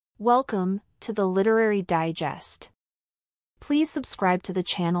Welcome to the Literary Digest. Please subscribe to the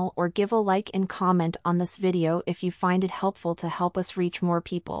channel or give a like and comment on this video if you find it helpful to help us reach more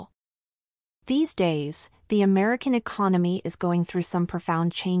people. These days, the American economy is going through some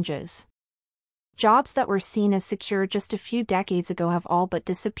profound changes. Jobs that were seen as secure just a few decades ago have all but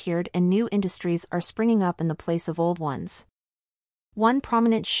disappeared, and new industries are springing up in the place of old ones. One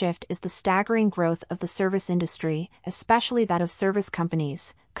prominent shift is the staggering growth of the service industry, especially that of service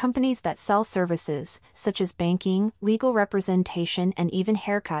companies that sell services, such as banking, legal representation, and even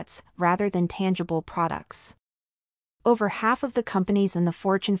haircuts, rather than tangible products. Over half of the companies in the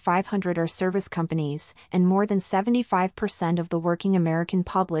Fortune 500 are service companies, and more than 75% of the working American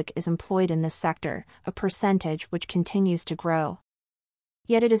public is employed in this sector, a percentage which continues to grow.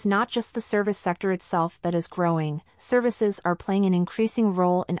 Yet it is not just the service sector itself that is growing. Services are playing an increasing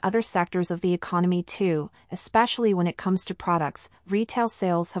role in other sectors of the economy too, especially when it comes to products. Retail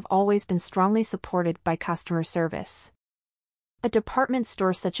sales have always been strongly supported by customer service. A department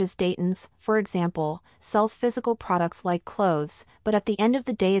store such as Dayton's, for example, sells physical products like clothes, but at the end of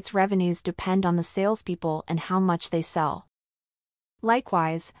the day its revenues depend on the salespeople and how much they sell.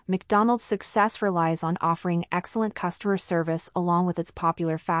 Likewise, McDonald's success relies on offering excellent customer service along with its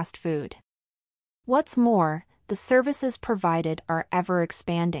popular fast food. What's more, the services provided are ever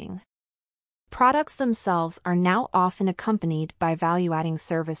expanding. Products themselves are now often accompanied by value-adding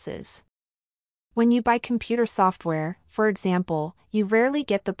services. When you buy computer software, for example, you rarely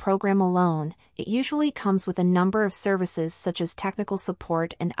get the program alone. It usually comes with a number of services such as technical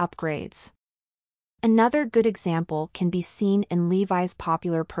support and upgrades. Another good example can be seen in Levi's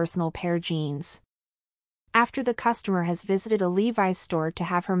popular personal pair jeans. After the customer has visited a Levi's store to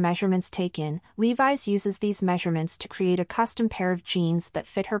have her measurements taken, Levi's uses these measurements to create a custom pair of jeans that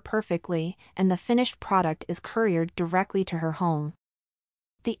fit her perfectly, and the finished product is couriered directly to her home.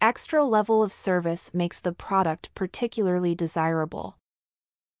 The extra level of service makes the product particularly desirable.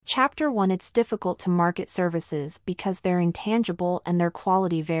 Chapter 1. It's difficult to market services because they're intangible and their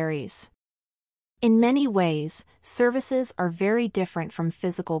quality varies. In many ways, services are very different from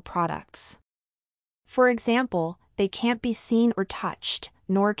physical products. For example, they can't be seen or touched,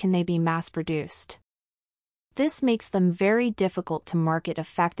 nor can they be mass-produced. This makes them very difficult to market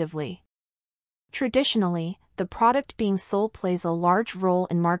effectively. Traditionally, the product being sold plays a large role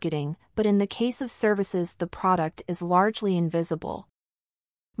in marketing, but in the case of services the product is largely invisible.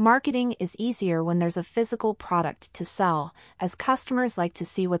 Marketing is easier when there's a physical product to sell, as customers like to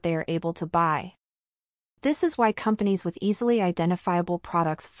see what they are able to buy. This is why companies with easily identifiable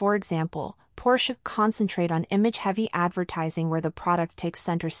products, for example, Porsche, concentrate on image-heavy advertising where the product takes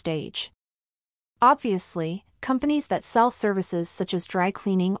center stage. Obviously, companies that sell services such as dry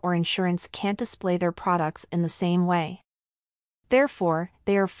cleaning or insurance can't display their products in the same way. Therefore,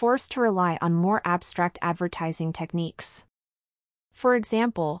 they are forced to rely on more abstract advertising techniques. For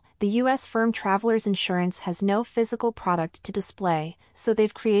example, the U.S. firm Travelers Insurance has no physical product to display, so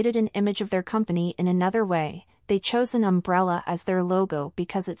they've created an image of their company in another way. They chose an umbrella as their logo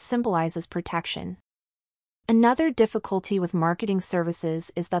because it symbolizes protection. Another difficulty with marketing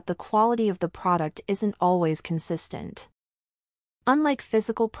services is that the quality of the product isn't always consistent. Unlike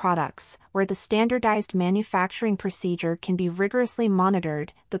physical products, where the standardized manufacturing procedure can be rigorously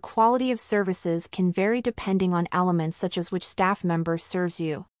monitored, the quality of services can vary depending on elements such as which staff member serves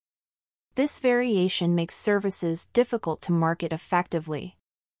you. This variation makes services difficult to market effectively.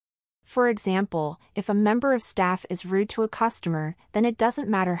 For example, if a member of staff is rude to a customer, then it doesn't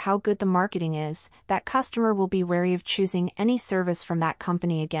matter how good the marketing is, that customer will be wary of choosing any service from that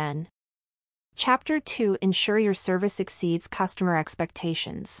company again. Chapter 2. Ensure your service exceeds customer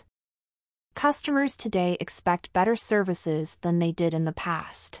expectations. Customers today expect better services than they did in the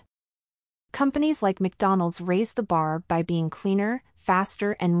past. Companies like McDonald's raise the bar by being cleaner,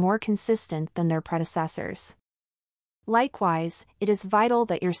 faster, and more consistent than their predecessors. Likewise, it is vital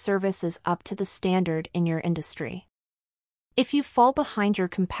that your service is up to the standard in your industry. If you fall behind your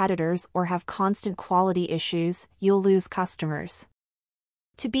competitors or have constant quality issues, you'll lose customers.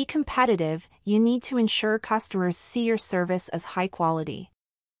 To be competitive, you need to ensure customers see your service as high quality.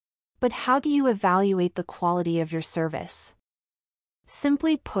 But how do you evaluate the quality of your service?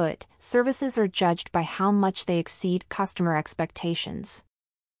 Simply put, services are judged by how much they exceed customer expectations.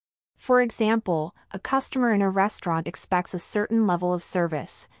 For example, a customer in a restaurant expects a certain level of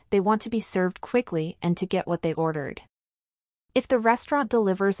service. They want to be served quickly and to get what they ordered. If the restaurant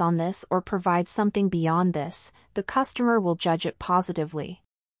delivers on this or provides something beyond this, the customer will judge it positively.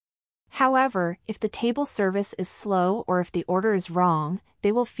 However, if the table service is slow or if the order is wrong,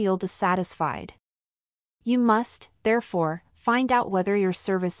 they will feel dissatisfied. You must, therefore, find out whether your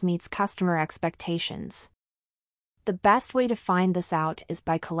service meets customer expectations. The best way to find this out is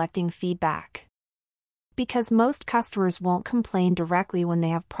by collecting feedback. Because most customers won't complain directly when they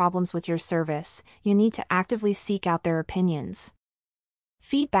have problems with your service, you need to actively seek out their opinions.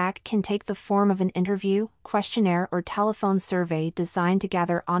 Feedback can take the form of an interview, questionnaire, or telephone survey designed to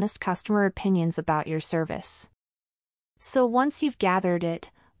gather honest customer opinions about your service. So once you've gathered it,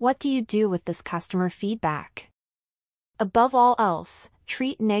 what do you do with this customer feedback? Above all else,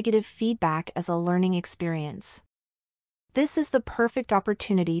 treat negative feedback as a learning experience. This is the perfect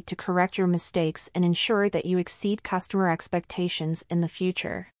opportunity to correct your mistakes and ensure that you exceed customer expectations in the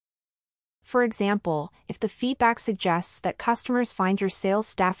future. For example, if the feedback suggests that customers find your sales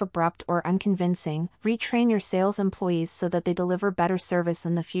staff abrupt or unconvincing, retrain your sales employees so that they deliver better service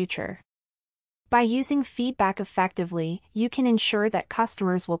in the future. By using feedback effectively, you can ensure that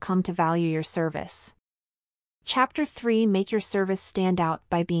customers will come to value your service. Chapter 3: Make your service stand out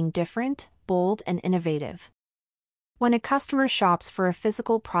by being different, bold, and innovative. When a customer shops for a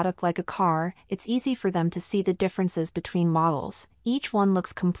physical product like a car, it's easy for them to see the differences between models. Each one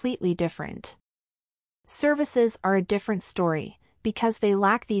looks completely different. Services are a different story. Because they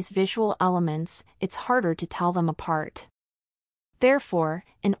lack these visual elements, it's harder to tell them apart. Therefore,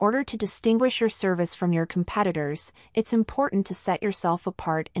 in order to distinguish your service from your competitors, it's important to set yourself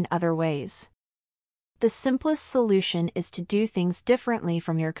apart in other ways. The simplest solution is to do things differently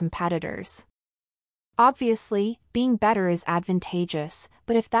from your competitors. Obviously, being better is advantageous,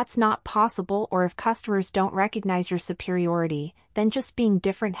 but if that's not possible or if customers don't recognize your superiority, then just being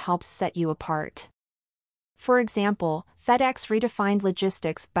different helps set you apart. For example, FedEx redefined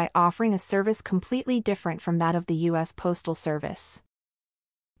logistics by offering a service completely different from that of the U.S. Postal Service.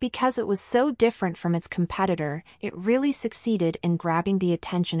 Because it was so different from its competitor, it really succeeded in grabbing the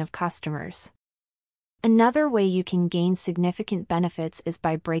attention of customers. Another way you can gain significant benefits is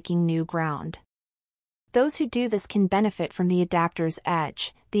by breaking new ground. Those who do this can benefit from the adapter's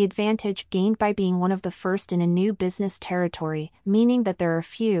edge, the advantage gained by being one of the first in a new business territory, meaning that there are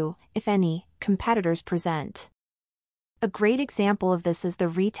few, if any, competitors present. A great example of this is the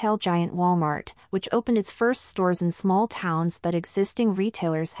retail giant Walmart, which opened its first stores in small towns that existing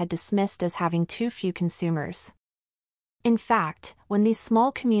retailers had dismissed as having too few consumers. In fact, when these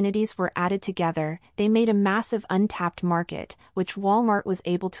small communities were added together, they made a massive untapped market, which Walmart was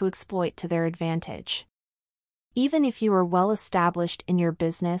able to exploit to their advantage. Even if you are well established in your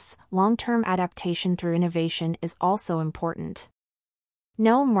business, long-term adaptation through innovation is also important.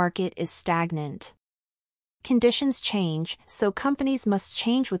 No market is stagnant. Conditions change, so companies must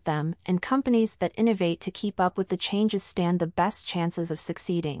change with them, and companies that innovate to keep up with the changes stand the best chances of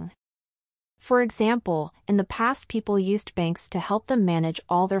succeeding. For example, in the past people used banks to help them manage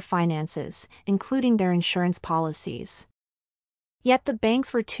all their finances, including their insurance policies. Yet the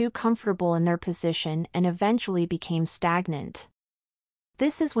banks were too comfortable in their position and eventually became stagnant.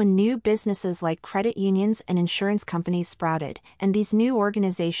 This is when new businesses like credit unions and insurance companies sprouted, and these new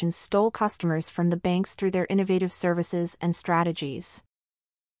organizations stole customers from the banks through their innovative services and strategies.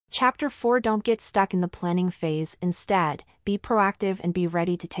 Chapter 4: Don't get stuck in the planning phase. Instead, be proactive and be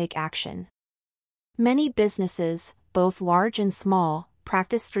ready to take action. Many businesses, both large and small,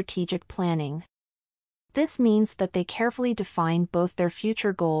 practice strategic planning. This means that they carefully define both their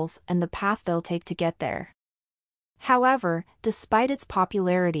future goals and the path they'll take to get there. However, despite its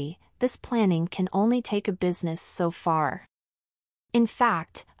popularity, this planning can only take a business so far. In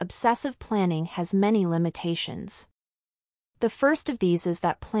fact, obsessive planning has many limitations. The first of these is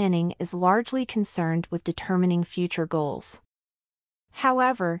that planning is largely concerned with determining future goals.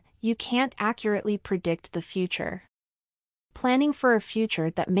 However, you can't accurately predict the future. Planning for a future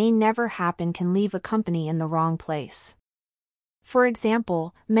that may never happen can leave a company in the wrong place. For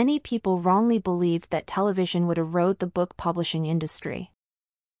example, many people wrongly believed that television would erode the book publishing industry.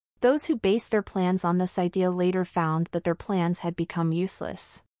 Those who based their plans on this idea later found that their plans had become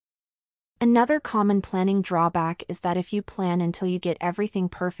useless. Another common planning drawback is that if you plan until you get everything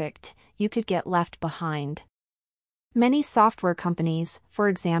perfect, you could get left behind. Many software companies, for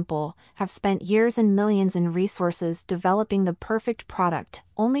example, have spent years and millions in resources developing the perfect product,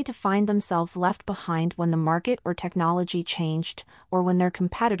 only to find themselves left behind when the market or technology changed, or when their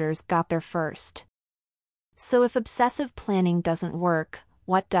competitors got there first. So if obsessive planning doesn't work,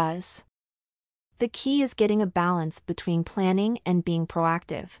 what does? The key is getting a balance between planning and being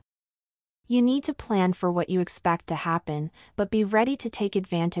proactive. You need to plan for what you expect to happen, but be ready to take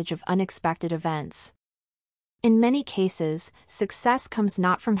advantage of unexpected events. In many cases, success comes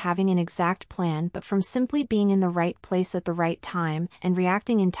not from having an exact plan but from simply being in the right place at the right time and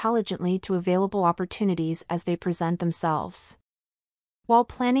reacting intelligently to available opportunities as they present themselves. While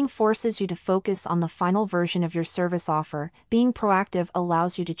planning forces you to focus on the final version of your service offer, being proactive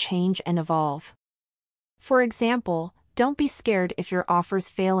allows you to change and evolve. For example, don't be scared if your offers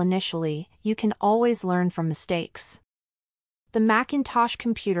fail initially, you can always learn from mistakes. The Macintosh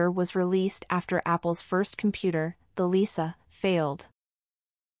computer was released after Apple's first computer, the Lisa, failed.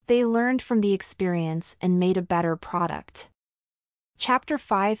 They learned from the experience and made a better product. Chapter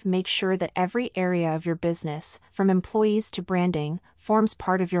 5 makes sure that every area of your business, from employees to branding, forms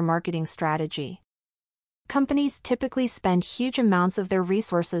part of your marketing strategy. Companies typically spend huge amounts of their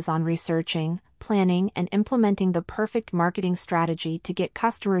resources on researching, planning, and implementing the perfect marketing strategy to get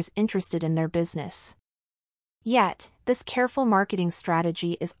customers interested in their business. Yet, this careful marketing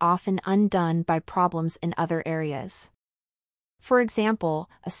strategy is often undone by problems in other areas. For example,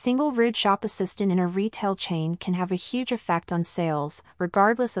 a single rude shop assistant in a retail chain can have a huge effect on sales,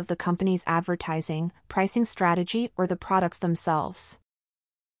 regardless of the company's advertising, pricing strategy, or the products themselves.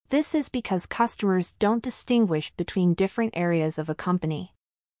 This is because customers don't distinguish between different areas of a company.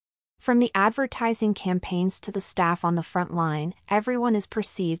 From the advertising campaigns to the staff on the front line, everyone is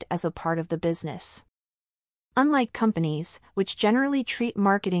perceived as a part of the business. Unlike companies, which generally treat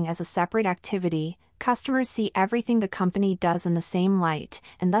marketing as a separate activity, customers see everything the company does in the same light,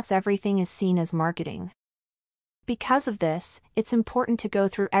 and thus everything is seen as marketing. Because of this, it's important to go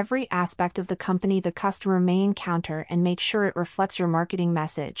through every aspect of the company the customer may encounter and make sure it reflects your marketing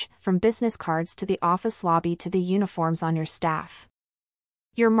message, from business cards to the office lobby to the uniforms on your staff.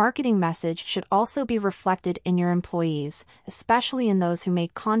 Your marketing message should also be reflected in your employees, especially in those who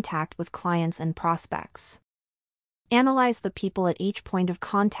make contact with clients and prospects. Analyze the people at each point of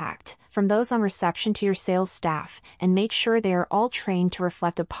contact, from those on reception to your sales staff, and make sure they are all trained to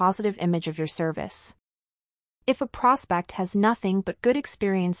reflect a positive image of your service. If a prospect has nothing but good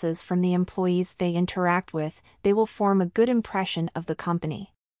experiences from the employees they interact with, they will form a good impression of the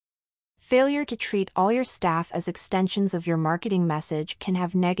company. Failure to treat all your staff as extensions of your marketing message can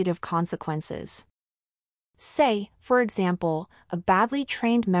have negative consequences. Say, for example, a badly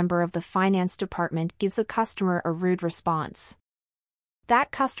trained member of the finance department gives a customer a rude response.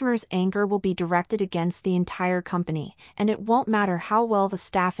 That customer's anger will be directed against the entire company, and it won't matter how well the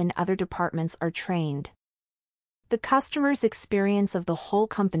staff in other departments are trained. The customer's experience of the whole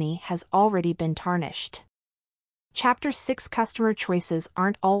company has already been tarnished. Chapter 6 Customer choices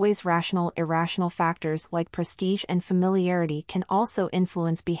aren't always rational. Irrational factors like prestige and familiarity can also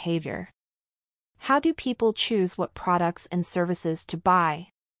influence behavior. How do people choose what products and services to buy?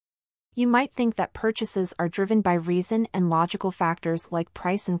 You might think that purchases are driven by reason and logical factors like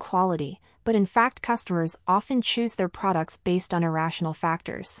price and quality, but in fact customers often choose their products based on irrational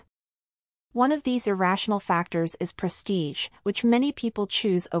factors. One of these irrational factors is prestige, which many people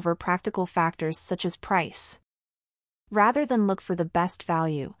choose over practical factors such as price. Rather than look for the best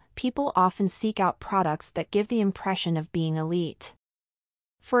value, people often seek out products that give the impression of being elite.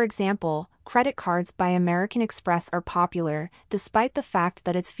 For example, credit cards by American Express are popular, despite the fact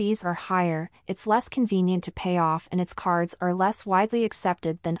that its fees are higher, it's less convenient to pay off, and its cards are less widely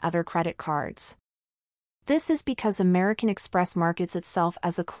accepted than other credit cards. This is because American Express markets itself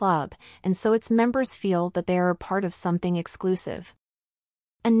as a club, and so its members feel that they are a part of something exclusive.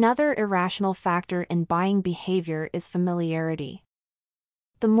 Another irrational factor in buying behavior is familiarity.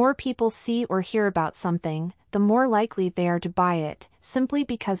 The more people see or hear about something, the more likely they are to buy it, simply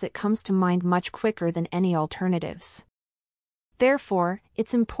because it comes to mind much quicker than any alternatives. Therefore,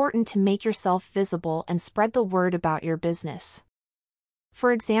 it's important to make yourself visible and spread the word about your business.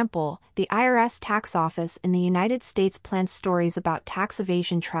 For example, the IRS tax office in the United States plants stories about tax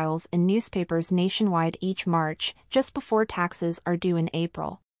evasion trials in newspapers nationwide each March, just before taxes are due in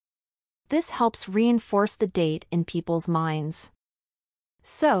April. This helps reinforce the date in people's minds.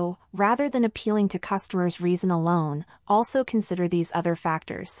 So, rather than appealing to customers' reason alone, also consider these other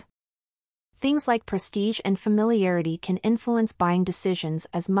factors. Things like prestige and familiarity can influence buying decisions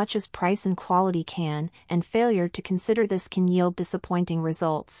as much as price and quality can, and failure to consider this can yield disappointing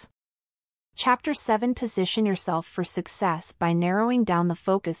results. Chapter 7 Position yourself for success by narrowing down the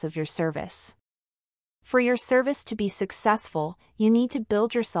focus of your service. For your service to be successful, you need to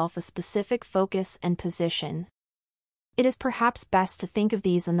build yourself a specific focus and position. It is perhaps best to think of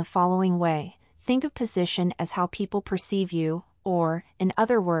these in the following way. Think of position as how people perceive you, or, in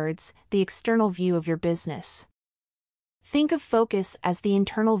other words, the external view of your business. Think of focus as the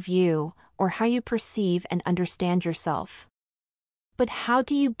internal view, or how you perceive and understand yourself. But how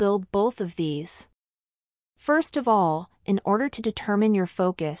do you build both of these? First of all, in order to determine your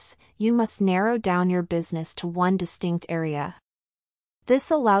focus, you must narrow down your business to one distinct area.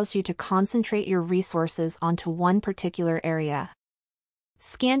 This allows you to concentrate your resources onto one particular area.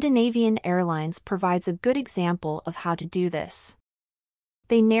 Scandinavian Airlines provides a good example of how to do this.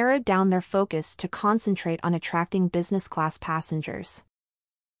 They narrowed down their focus to concentrate on attracting business class passengers.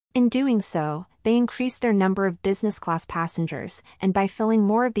 In doing so, they increased their number of business class passengers, and by filling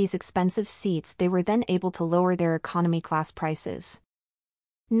more of these expensive seats, they were then able to lower their economy class prices.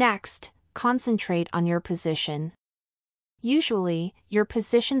 Next, concentrate on your position. Usually, your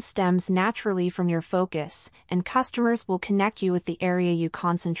position stems naturally from your focus, and customers will connect you with the area you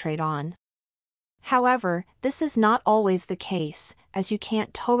concentrate on. However, this is not always the case, as you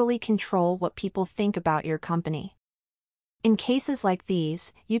can't totally control what people think about your company. In cases like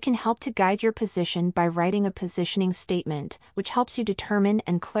these, you can help to guide your position by writing a positioning statement, which helps you determine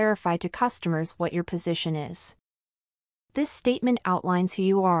and clarify to customers what your position is. This statement outlines who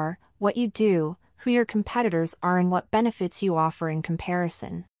you are, what you do, who your competitors are, and what benefits you offer in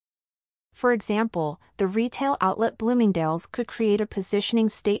comparison. For example, the retail outlet Bloomingdale's could create a positioning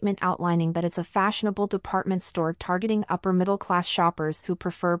statement outlining that it's a fashionable department store targeting upper-middle-class shoppers who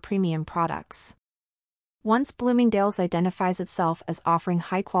prefer premium products. Once Bloomingdale's identifies itself as offering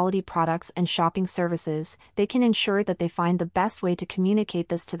high-quality products and shopping services, they can ensure that they find the best way to communicate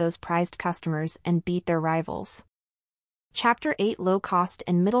this to those prized customers and beat their rivals. Chapter 8: Low cost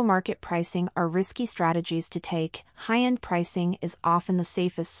and middle market pricing are risky strategies to take. High-end pricing is often the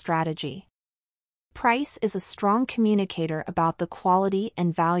safest strategy. Price is a strong communicator about the quality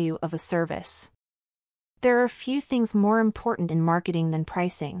and value of a service. There are few things more important in marketing than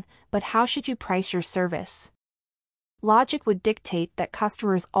pricing, but how should you price your service? Logic would dictate that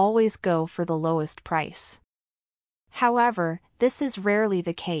customers always go for the lowest price. However, this is rarely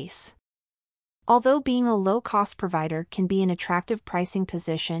the case. Although being a low-cost provider can be an attractive pricing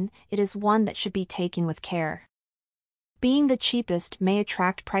position, it is one that should be taken with care. Being the cheapest may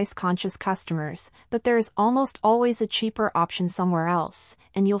attract price-conscious customers, but there is almost always a cheaper option somewhere else,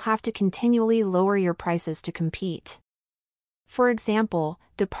 and you'll have to continually lower your prices to compete. For example,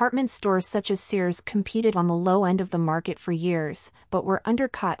 department stores such as Sears competed on the low end of the market for years, but were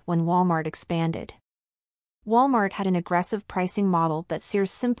undercut when Walmart expanded. Walmart had an aggressive pricing model that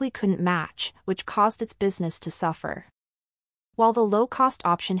Sears simply couldn't match, which caused its business to suffer. While the low-cost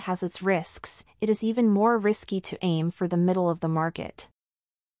option has its risks, it is even more risky to aim for the middle of the market.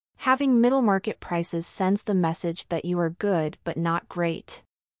 Having middle market prices sends the message that you are good but not great.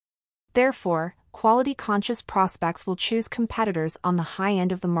 Therefore, quality-conscious prospects will choose competitors on the high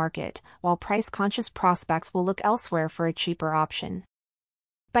end of the market, while price-conscious prospects will look elsewhere for a cheaper option.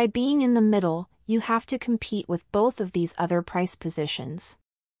 By being in the middle, you have to compete with both of these other price positions.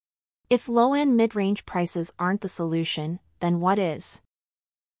 If low-end mid-range prices aren't the solution, then what is?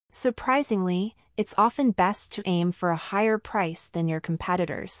 Surprisingly, it's often best to aim for a higher price than your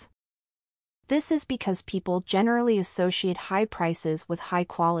competitors. This is because people generally associate high prices with high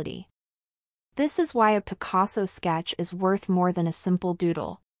quality. This is why a Picasso sketch is worth more than a simple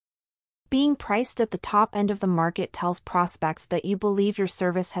doodle. Being priced at the top end of the market tells prospects that you believe your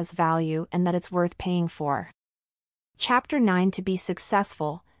service has value and that it's worth paying for. Chapter 9: To be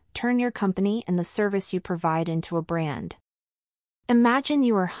successful, turn your company and the service you provide into a brand. Imagine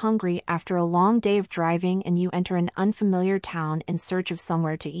you are hungry after a long day of driving and you enter an unfamiliar town in search of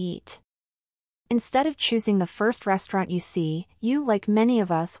somewhere to eat. Instead of choosing the first restaurant you see, you, like many of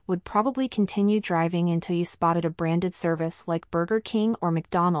us, would probably continue driving until you spotted a branded service like Burger King or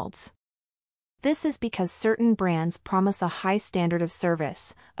McDonald's. This is because certain brands promise a high standard of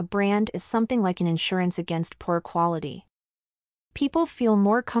service. A brand is something like an insurance against poor quality. People feel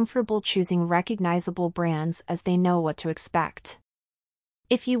more comfortable choosing recognizable brands as they know what to expect.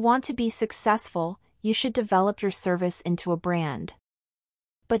 If you want to be successful, you should develop your service into a brand.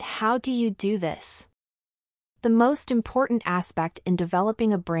 But how do you do this? The most important aspect in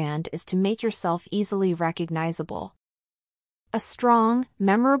developing a brand is to make yourself easily recognizable. A strong,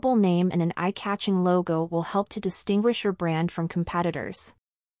 memorable name and an eye-catching logo will help to distinguish your brand from competitors.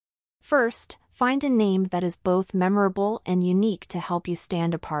 First, find a name that is both memorable and unique to help you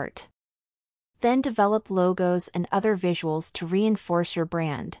stand apart. Then develop logos and other visuals to reinforce your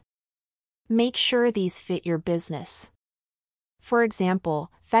brand. Make sure these fit your business. For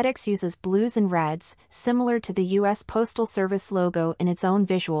example, FedEx uses blues and reds, similar to the U.S. Postal Service logo in its own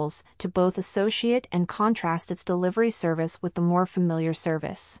visuals, to both associate and contrast its delivery service with the more familiar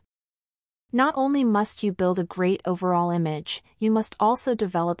service. Not only must you build a great overall image, you must also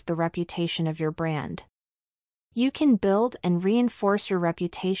develop the reputation of your brand. You can build and reinforce your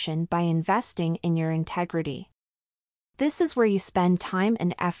reputation by investing in your integrity. This is where you spend time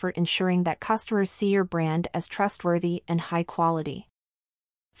and effort ensuring that customers see your brand as trustworthy and high quality.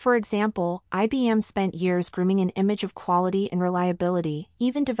 For example, IBM spent years grooming an image of quality and reliability,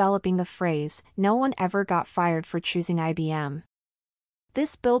 even developing the phrase, "No one ever got fired for choosing IBM."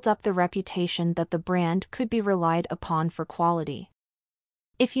 This built up the reputation that the brand could be relied upon for quality.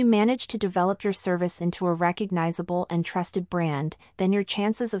 If you manage to develop your service into a recognizable and trusted brand, then your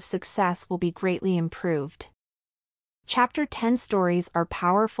chances of success will be greatly improved. Chapter 10 Stories are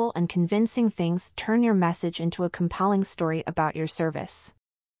powerful and convincing things. Turn your message into a compelling story about your service.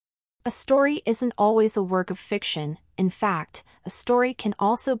 A story isn't always a work of fiction. In fact, a story can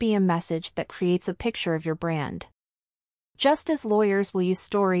also be a message that creates a picture of your brand. Just as lawyers will use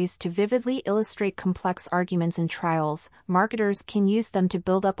stories to vividly illustrate complex arguments in trials, marketers can use them to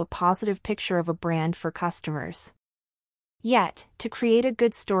build up a positive picture of a brand for customers. Yet, to create a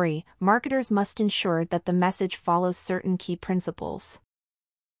good story, marketers must ensure that the message follows certain key principles.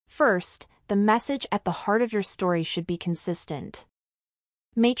 First, the message at the heart of your story should be consistent.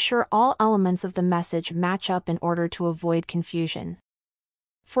 Make sure all elements of the message match up in order to avoid confusion.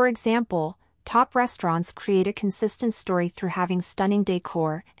 For example, top restaurants create a consistent story through having stunning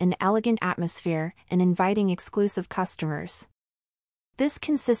decor, an elegant atmosphere, and inviting exclusive customers. This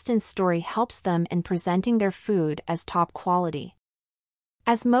consistent story helps them in presenting their food as top quality.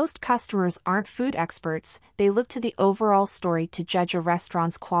 As most customers aren't food experts, they look to the overall story to judge a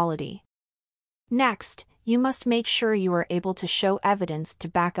restaurant's quality. Next, you must make sure you are able to show evidence to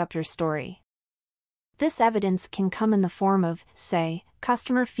back up your story. This evidence can come in the form of, say,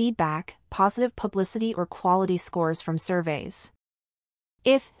 customer feedback, positive publicity, or quality scores from surveys.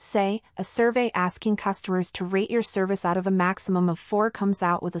 If, say, a survey asking customers to rate your service out of a maximum of 4 comes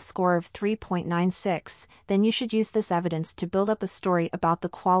out with a score of 3.96, then you should use this evidence to build up a story about the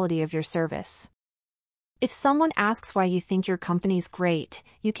quality of your service. If someone asks why you think your company's great,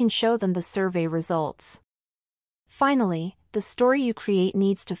 you can show them the survey results. Finally, the story you create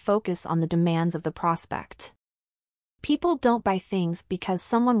needs to focus on the demands of the prospect. People don't buy things because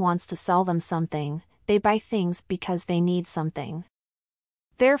someone wants to sell them something, they buy things because they need something.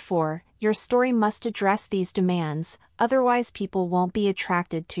 Therefore, your story must address these demands, otherwise people won't be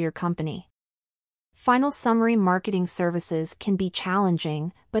attracted to your company. Final summary: marketing services can be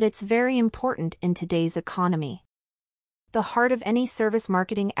challenging, but it's very important in today's economy. The heart of any service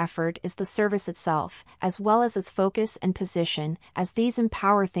marketing effort is the service itself, as well as its focus and position, as these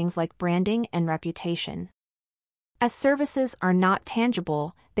empower things like branding and reputation. As services are not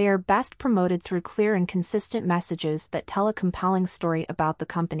tangible, they are best promoted through clear and consistent messages that tell a compelling story about the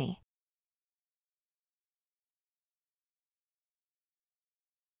company.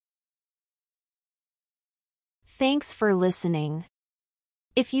 Thanks for listening.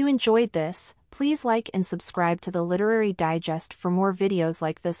 If you enjoyed this, please like and subscribe to the Literary Digest for more videos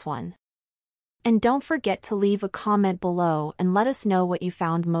like this one. And don't forget to leave a comment below and let us know what you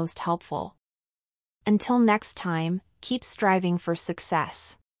found most helpful. Until next time, keep striving for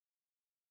success.